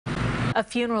A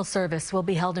funeral service will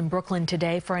be held in Brooklyn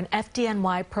today for an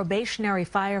FDNY probationary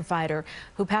firefighter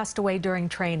who passed away during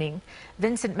training.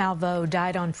 Vincent Malveaux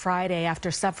died on Friday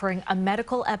after suffering a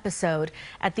medical episode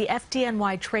at the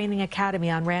FDNY Training Academy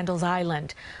on Randall's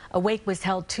Island. A wake was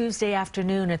held Tuesday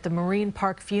afternoon at the Marine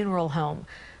Park Funeral Home.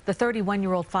 The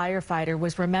 31-year-old firefighter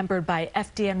was remembered by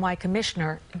FDNY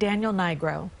Commissioner Daniel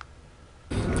Nigro.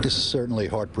 This is certainly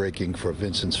heartbreaking for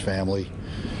Vincent's family.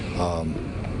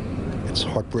 It's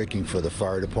heartbreaking for the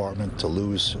fire department to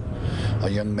lose a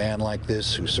young man like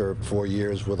this who served 4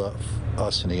 years with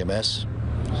us in EMS.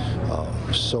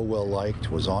 So well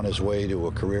liked, was on his way to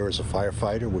a career as a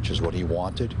firefighter, which is what he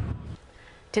wanted.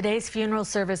 Today's funeral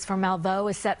service for Malveaux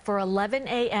is set for 11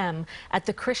 a.m. at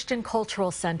the Christian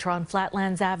Cultural Center on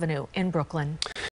Flatlands Avenue in Brooklyn.